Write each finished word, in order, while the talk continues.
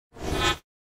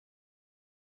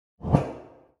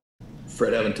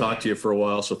Fred, I haven't talked to you for a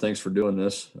while, so thanks for doing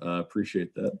this.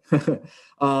 Appreciate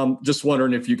that. Just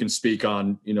wondering if you can speak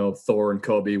on, Thor and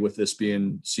Kobe with this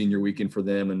being senior weekend for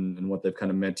them and what they've kind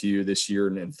of meant to you this year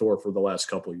and Thor for the last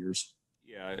couple of years.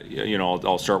 Yeah,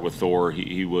 I'll start with Thor.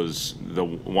 He was the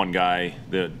one guy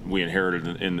that we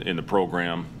inherited in the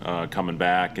program coming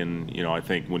back, and I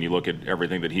think when you look at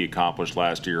everything that he accomplished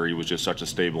last year, he was just such a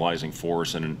stabilizing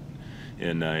force in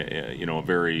a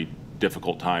very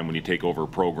difficult time when you take over a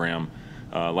program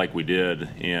like we did,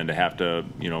 and to have to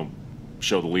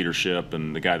show the leadership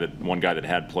and one guy that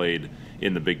had played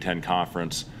in the Big Ten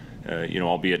Conference,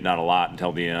 albeit not a lot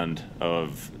until the end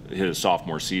of his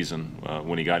sophomore season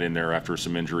when he got in there after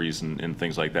some injuries and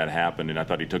things like that happened, and I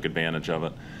thought he took advantage of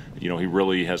it. He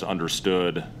really has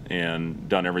understood and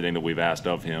done everything that we've asked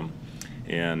of him,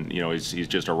 and he's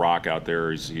just a rock out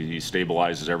there. He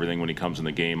stabilizes everything when he comes in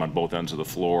the game on both ends of the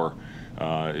floor.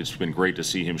 It's been great to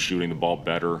see him shooting the ball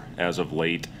better as of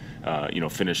late,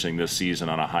 finishing this season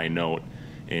on a high note.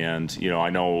 And, I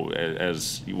know,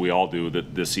 as we all do,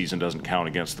 that this season doesn't count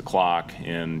against the clock.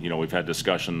 And, we've had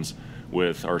discussions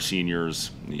with our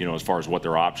seniors, as far as what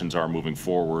their options are moving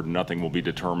forward. Nothing will be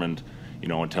determined,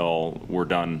 until we're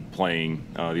done playing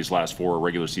these last 4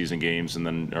 regular season games and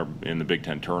then in the Big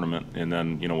Ten tournament. And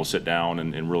then, we'll sit down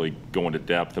and really go into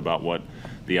depth about what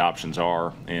the options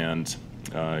are and,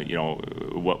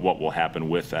 what will happen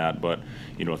with that. But,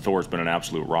 Thor's been an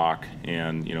absolute rock,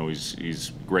 and,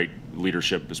 he's great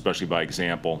leadership, especially by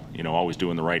example, always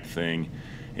doing the right thing,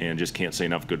 and just can't say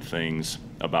enough good things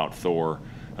about Thor.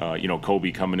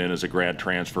 Kobe coming in as a grad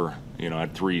transfer,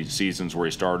 had 3 seasons where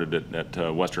he started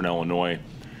at Western Illinois.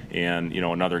 And,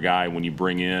 another guy, when you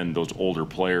bring in those older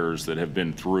players that have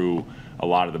been through a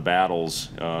lot of the battles,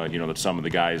 that some of the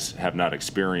guys have not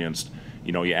experienced,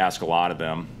 you ask a lot of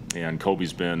them. And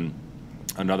Kobe's been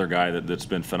another guy that's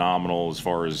been phenomenal as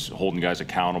far as holding guys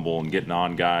accountable and getting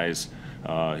on guys.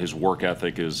 His work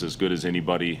ethic is as good as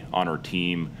anybody on our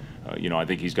team. I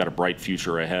think he's got a bright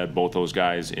future ahead, both those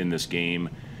guys in this game.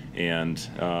 And,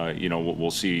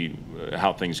 we'll see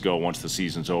how things go once the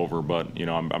season's over. But,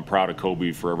 I'm proud of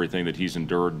Kobe for everything that he's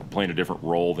endured, playing a different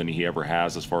role than he ever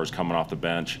has as far as coming off the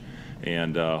bench.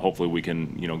 And hopefully we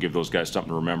can, give those guys something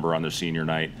to remember on their senior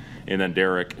night. And then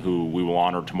Derek, who we will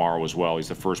honor tomorrow as well. He's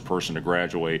the first person to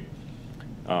graduate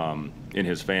in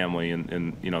his family.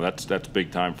 And that's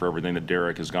big time for everything that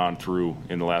Derek has gone through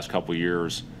in the last couple of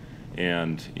years.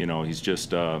 And, he's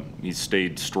just he's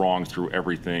stayed strong through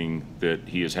everything that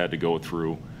he has had to go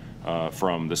through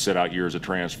from the sit-out years of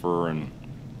transfer and,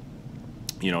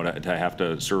 to have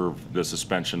to serve the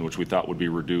suspension, which we thought would be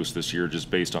reduced this year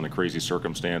just based on the crazy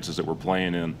circumstances that we're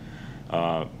playing in.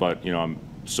 But, I'm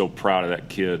so proud of that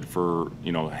kid for,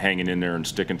 hanging in there and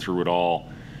sticking through it all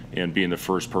and being the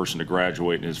first person to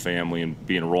graduate in his family and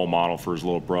being a role model for his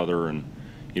little brother and,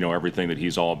 everything that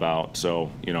he's all about. So,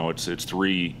 it's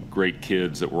 3 great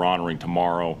kids that we're honoring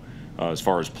tomorrow as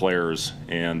far as players.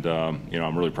 And,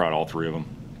 I'm really proud of all 3 of them.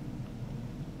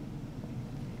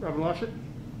 Robin Loshett?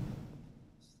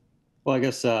 Well, I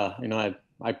guess,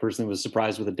 I personally was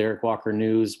surprised with the Derek Walker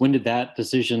news. When did that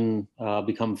decision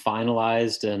become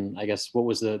finalized? And I guess what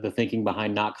was the thinking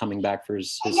behind not coming back for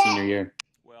his senior year?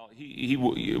 Well,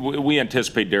 we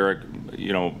anticipate Derek,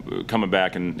 coming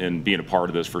back and being a part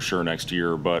of this for sure next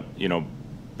year. But,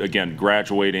 again,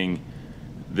 graduating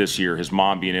this year, his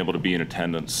mom being able to be in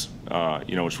attendance,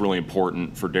 it's really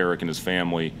important for Derek and his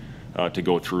family to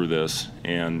go through this.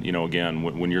 And, again,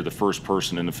 when you're the first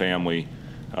person in the family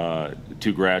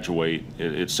to graduate,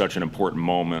 it's such an important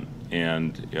moment,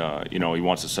 and he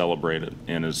wants to celebrate it,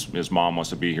 and his mom wants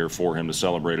to be here for him to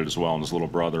celebrate it as well, and his little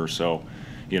brother. So,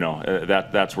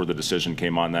 that's where the decision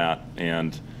came on that,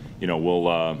 and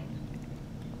we'll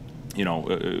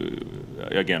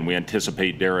again, we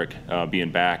anticipate Derek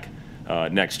being back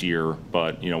next year,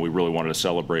 but we really wanted to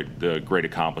celebrate the great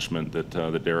accomplishment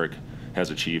that Derek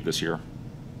has achieved this year.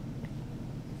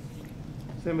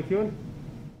 Sam McEwen?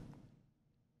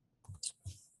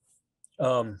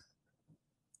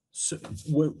 So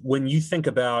when you think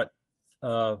about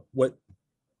what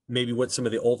some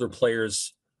of the older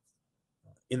players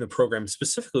in the program,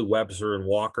 specifically Webster and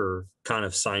Walker, kind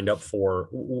of signed up for,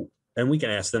 and we can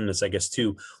ask them this, I guess,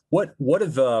 too. What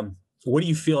do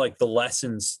you feel like the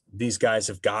lessons these guys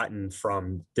have gotten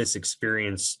from this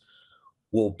experience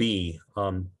will be?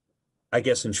 I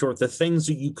guess, in short, the things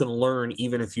that you can learn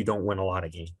even if you don't win a lot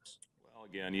of games. Well,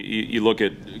 again, you look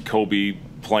at Kobe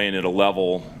playing at a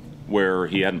level where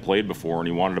he hadn't played before, and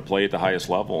he wanted to play at the highest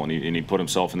level, and he put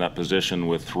himself in that position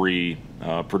with 3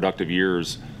 productive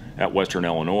years at Western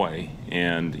Illinois.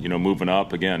 And, moving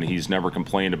up, again, he's never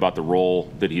complained about the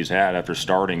role that he's had after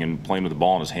starting and playing with the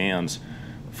ball in his hands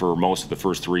for most of the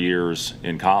first 3 years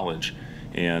in college.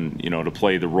 And, to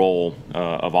play the role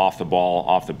of off the ball,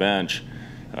 off the bench,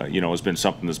 has been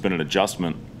something that's been an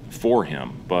adjustment for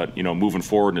him. But, moving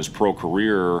forward in his pro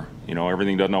career,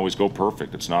 everything doesn't always go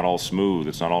perfect. It's not all smooth.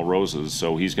 It's not all roses.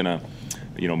 So he's going to,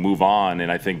 move on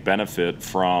and I think benefit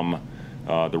from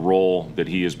the role that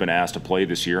he has been asked to play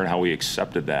this year and how he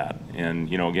accepted that.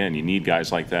 And, again, you need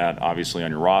guys like that obviously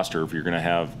on your roster if you're going to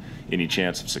have any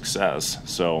chance of success.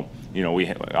 So,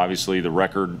 we obviously the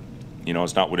record,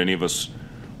 it's not what any of us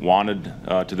wanted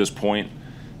to this point.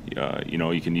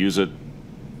 You can use it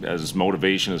as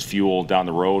motivation, as fuel down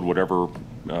the road, whatever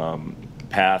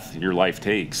path your life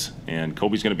takes. And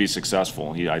Kobe's going to be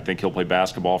successful. I think he'll play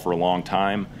basketball for a long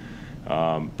time.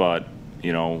 But,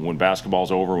 when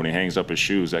basketball's over, when he hangs up his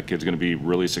shoes, that kid's going to be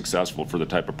really successful for the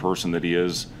type of person that he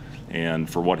is and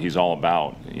for what he's all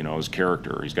about, his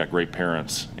character. He's got great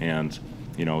parents, and,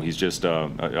 he's just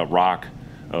a rock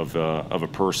of a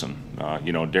person.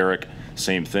 Derek,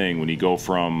 same thing. When you go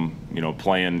from,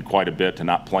 playing quite a bit to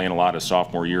not playing a lot his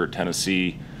sophomore year at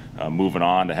Tennessee, moving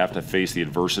on to have to face the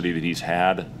adversity that he's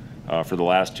had for the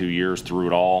last 2 years through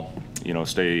it all,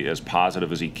 stay as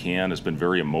positive as he can. It's been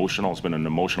very emotional. It's been an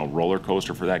emotional roller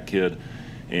coaster for that kid.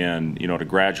 And, to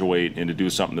graduate and to do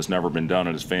something that's never been done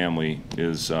in his family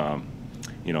is,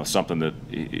 something that,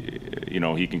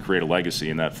 he can create a legacy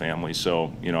in that family.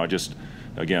 So, I just,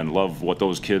 again, love what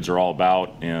those kids are all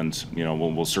about. And,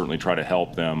 we'll certainly try to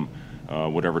help them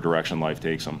whatever direction life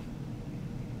takes them.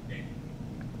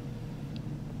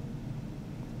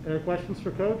 Any questions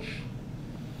for Coach?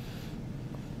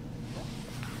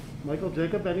 Michael,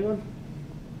 Jacob, anyone?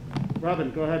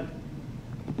 Robin, go ahead.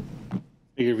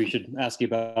 Figured we should ask you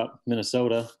about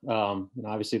Minnesota.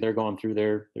 Obviously they're going through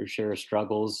their share of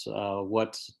struggles.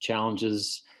 What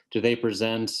challenges do they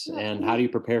present, and how do you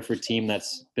prepare for a team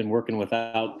that's been working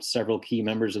without several key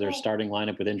members of their starting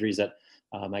lineup with injuries that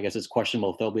I guess it's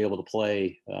questionable if they'll be able to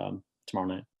play tomorrow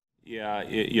night? Yeah,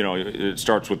 it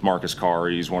starts with Marcus Carr.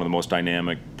 He's one of the most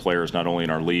dynamic players, not only in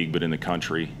our league, but in the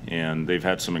country. And they've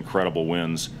had some incredible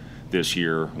wins this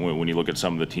year when you look at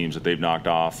some of the teams that they've knocked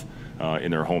off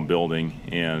in their home building.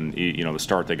 And, the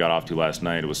start they got off to last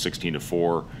night, it was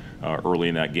 16-4 early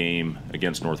in that game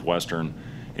against Northwestern.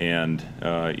 And,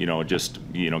 just,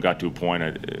 got to a point,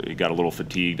 it got a little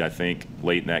fatigued, I think,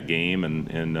 late in that game.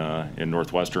 And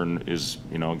Northwestern is,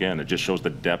 again, it just shows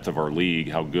the depth of our league,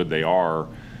 how good they are.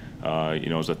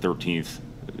 As a 13th,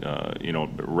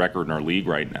 record in our league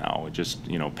right now. It just,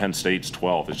 Penn State's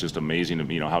 12th. It's just amazing to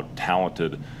me, how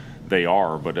talented they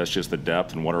are, but that's just the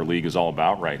depth and what our league is all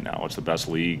about right now. It's the best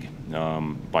league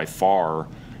by far,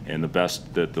 and the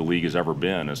best that the league has ever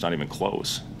been. It's not even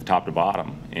close, top to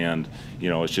bottom. And,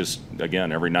 it's just,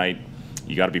 again, every night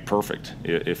you got to be perfect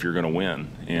if you're going to win.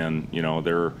 And,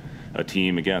 they're a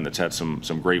team, again, that's had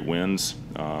some great wins.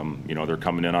 They're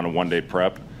coming in on a one-day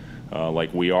prep.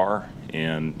 Like we are,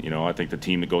 and I think the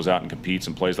team that goes out and competes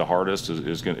and plays the hardest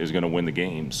is going to win the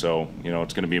game. So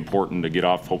it's going to be important to get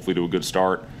off hopefully to a good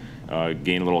start,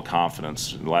 gain a little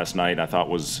confidence. Last night I thought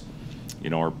was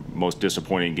our most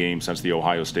disappointing game since the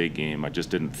Ohio State game. I just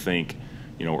didn't think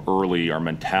early our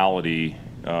mentality,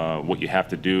 what you have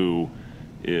to do,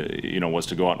 was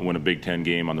to go out and win a Big Ten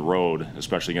game on the road,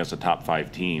 especially against a top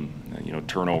 5 team.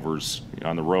 Turnovers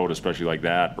on the road, especially like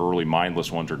that, early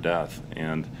mindless ones are death.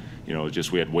 And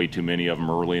just we had way too many of them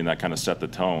early, and that kind of set the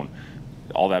tone.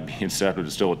 All that being said, it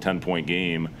was still a 10-point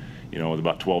game, with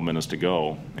about 12 minutes to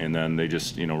go. And then they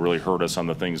just, really hurt us on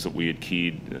the things that we had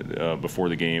keyed before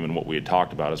the game and what we had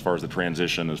talked about as far as the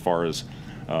transition, as far as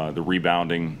the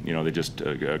rebounding. They just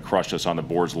crushed us on the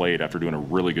boards late after doing a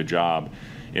really good job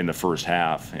in the first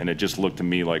half. And it just looked to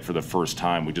me like for the first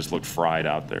time we just looked fried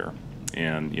out there.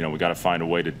 And, we got to find a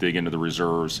way to dig into the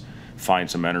reserves, find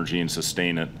some energy and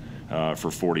sustain it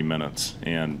for 40 minutes.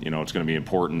 And, it's going to be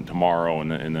important tomorrow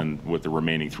and then with the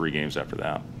remaining 3 games after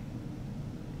that.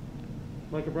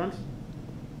 Micah Bruns?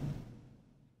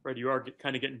 Fred, you are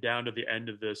kind of getting down to the end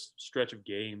of this stretch of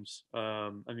games.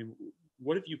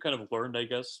 What have you kind of learned, I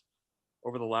guess,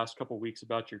 over the last couple of weeks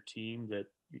about your team that,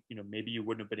 maybe you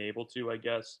wouldn't have been able to, I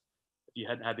guess, if you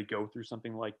hadn't had to go through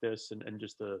something like this and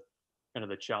just the kind of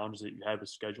the challenges that you had with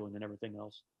scheduling and everything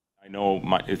else? I know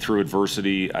through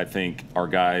adversity, I think our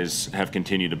guys have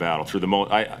continued to battle through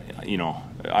I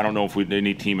don't know if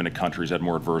any team in the country has had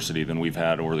more adversity than we've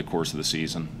had over the course of the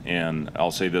season. And I'll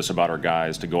say this about our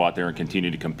guys: to go out there and continue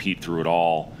to compete through it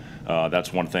all,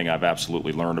 That's one thing I've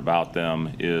absolutely learned about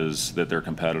them, is that they're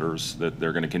competitors, that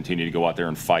they're going to continue to go out there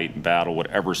and fight and battle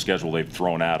whatever schedule they've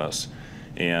thrown at us.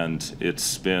 And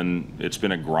it's been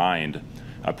a grind.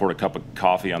 I poured a cup of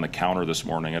coffee on the counter this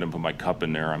morning. I didn't put my cup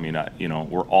in there. I mean,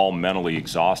 we're all mentally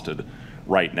exhausted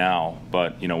right now,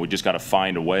 but we just got to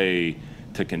find a way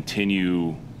to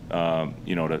continue,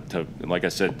 to like I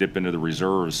said, dip into the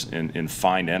reserves and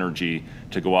find energy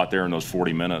to go out there in those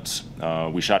 40 minutes.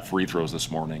 We shot free throws this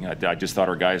morning. I just thought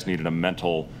our guys needed a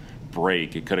mental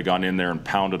break. It could have gone in there and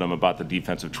pounded them about the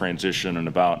defensive transition and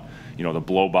about the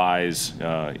blow-bys,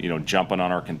 jumping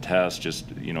on our contest, just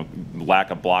lack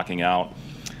of blocking out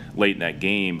late in that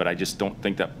game. But I just don't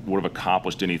think that would have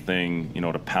accomplished anything,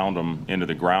 to pound them into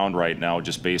the ground right now,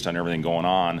 just based on everything going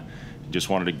on. Just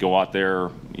wanted to go out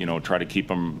there, try to keep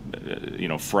them,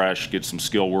 fresh, get some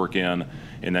skill work in,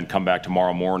 and then come back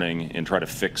tomorrow morning and try to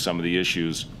fix some of the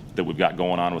issues that we've got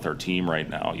going on with our team right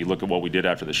now. You look at what we did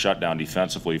after the shutdown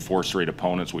defensively, 4 straight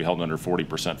opponents, we held under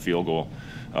 40% field goal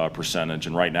percentage,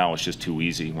 and right now it's just too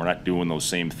easy. We're not doing those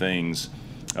same things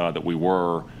that we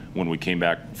were when we came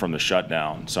back from the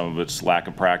shutdown. Some of it's lack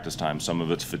of practice time, some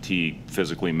of it's fatigue,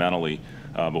 physically, mentally,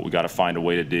 but we got to find a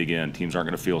way to dig in. Teams aren't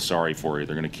going to feel sorry for you.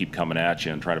 They're going to keep coming at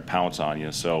you and try to pounce on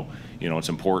you. So, it's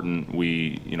important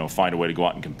we, find a way to go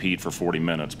out and compete for 40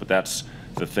 minutes. But that's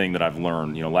the thing that I've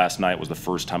learned. Last night was the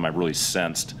first time I really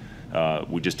sensed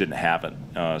we just didn't have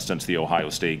it since the Ohio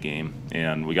State game,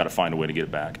 and we got to find a way to get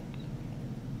it back.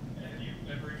 Have you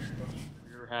ever in your coaching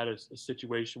career had a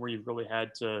situation where you've really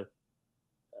had to,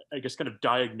 I guess, kind of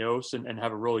diagnose and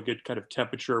have a really good kind of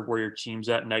temperature of where your team's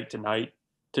at night to night,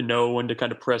 to know when to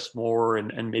kind of press more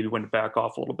and maybe when to back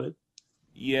off a little bit?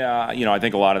 Yeah, I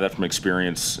think a lot of that from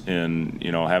experience in,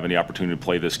 having the opportunity to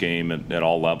play this game at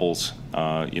all levels,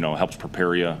 helps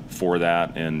prepare you for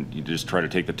that. And you just try to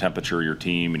take the temperature of your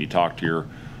team and you talk to your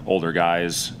older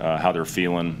guys, how they're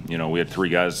feeling. We had 3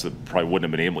 guys that probably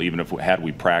wouldn't have been able, even if had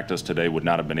we practiced today, would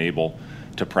not have been able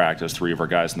to practice, 3 of our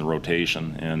guys in the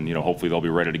rotation. And, hopefully they'll be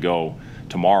ready to go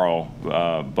tomorrow.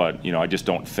 But, I just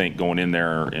don't think going in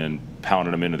there and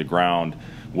pounding them into the ground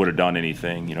would have done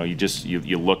anything.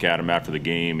 You look at them after the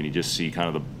game and you just see kind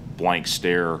of the blank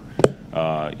stare,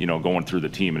 going through the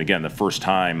team. And again, the first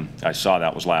time I saw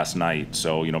that was last night.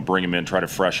 So, bring them in, try to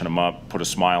freshen them up, put a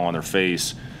smile on their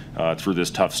face through this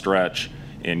tough stretch,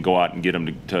 and go out and get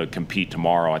them to compete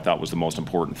tomorrow, I thought was the most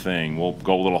important thing. We'll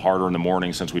go a little harder in the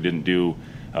morning since we didn't do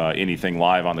anything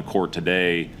live on the court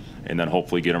today, and then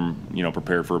hopefully get them,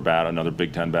 prepared for another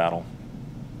Big Ten battle.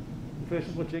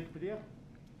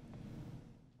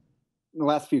 In the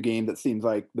last few games, it seems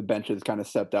like the bench has kind of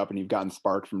stepped up and you've gotten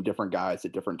sparks from different guys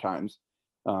at different times.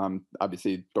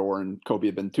 Obviously, Thor and Kobe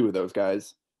have been 2 of those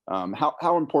guys.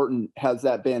 How important has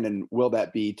that been, and will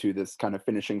that be to this kind of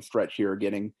finishing stretch here,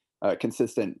 getting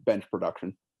consistent bench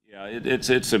production? Yeah,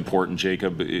 it's important,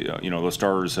 Jacob. The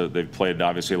starters, they've played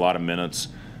obviously a lot of minutes.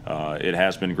 It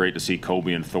has been great to see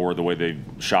Kobe and Thor, the way they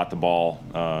shot the ball,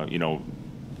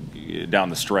 down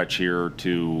the stretch here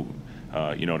to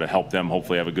help them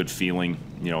hopefully have a good feeling,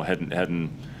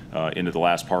 heading into the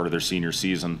last part of their senior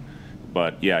season.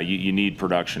 But yeah, you need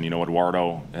production.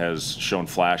 Eduardo has shown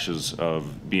flashes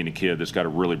of being a kid that's got a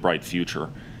really bright future.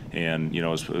 And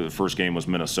his first game was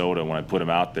Minnesota when I put him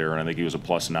out there, and I think he was a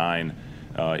 +9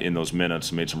 in those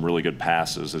minutes. Made some really good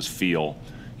passes. His feel,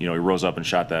 he rose up and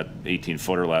shot that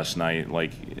 18-footer last night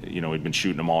like he'd been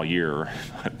shooting them all year.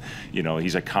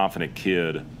 He's a confident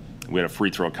kid. We had a free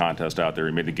throw contest out there.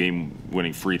 He made the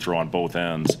game-winning free throw on both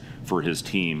ends for his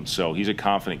team. So he's a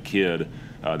confident kid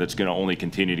that's going to only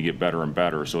continue to get better and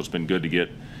better. So it's been good to get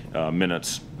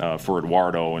minutes for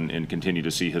Eduardo and continue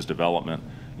to see his development.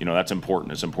 That's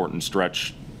important. It's important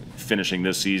stretch finishing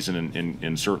this season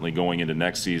and certainly going into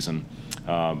next season.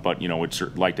 But we'd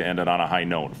like to end it on a high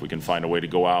note. If we can find a way to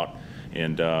go out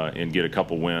and get a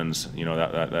couple wins,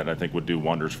 that I think would do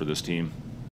wonders for this team.